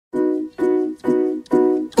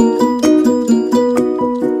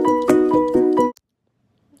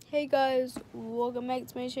guys, welcome back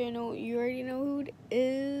to my channel. You already know who it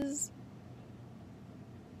is.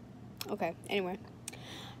 Okay, anyway,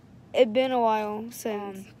 it's been a while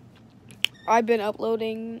since I've been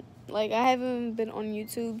uploading. Like, I haven't been on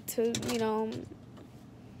YouTube to,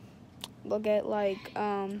 look at like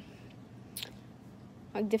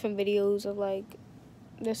different videos of like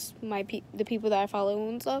the people that I follow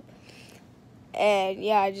and stuff. And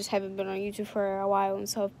yeah, I just haven't been on YouTube for a while and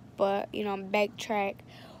stuff. But I'm backtrack.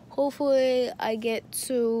 Hopefully, I get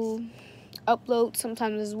to upload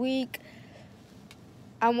sometime this week.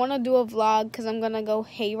 I want to do a vlog because I'm gonna go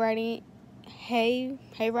hayride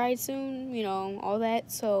soon. All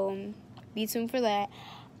that. So be tuned for that.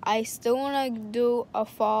 I still want to do a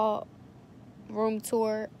fall room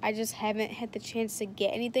tour. I just haven't had the chance to get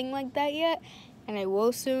anything like that yet, and I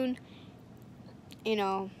will soon.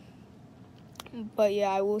 But yeah,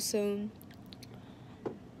 I will soon.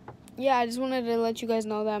 Yeah, I just wanted to let you guys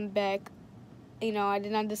know that I'm back. I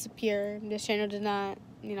did not disappear. This channel did not,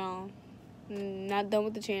 not done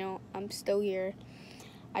with the channel. I'm still here.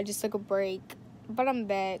 I just took a break, but I'm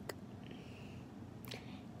back.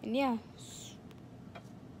 And yeah.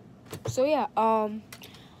 So yeah,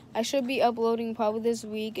 I should be uploading probably this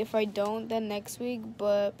week. If I don't, then next week,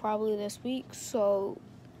 but probably this week. So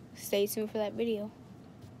stay tuned for that video.